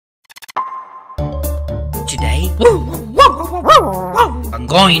today I'm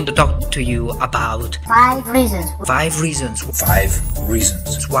going to talk to you about 5 reasons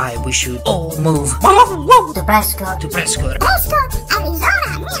why we should all move to Prescott. Prescott.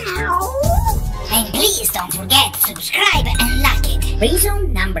 Arizona. Meow. And please don't forget to subscribe and like it.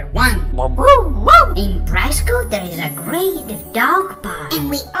 Reason number 1. In Prescott there is a great dog park, and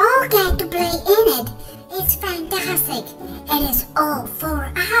we all get to play in it. It's fantastic. It is all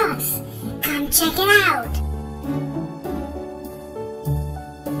for us. Come check it out.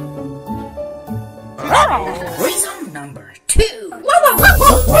 Reason number 2.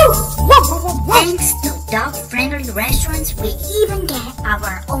 Thanks to dog-friendly restaurants, we even get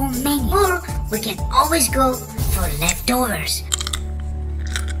our own menu. Or we can always go for leftovers.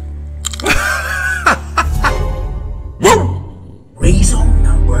 Reason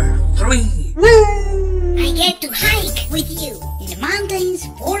number 3. I get to hike with you in the mountains,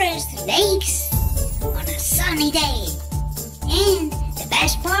 forests, lakes on a sunny day. And the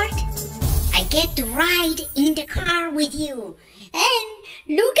best part, I get to ride in the car with you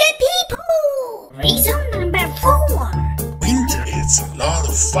and look at people. Reason number 4. Winter is a lot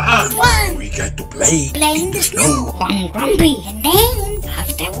of fun. We get to play in the snow on Grumpy, and then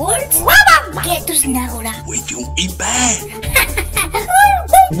afterwards get to snuggle up with you in bed.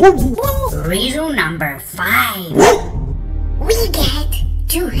 Reason number 5. We get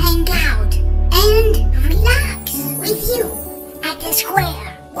to hang out and relax with you at the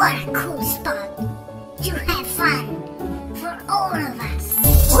square. What a cool spot to have fun for all of us.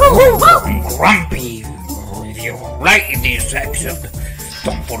 Grumpy, if you like this episode,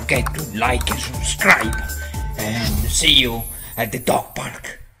 don't forget to like and subscribe, and see you at the dog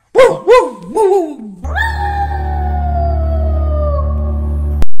park. Woo, woo, woo, woo.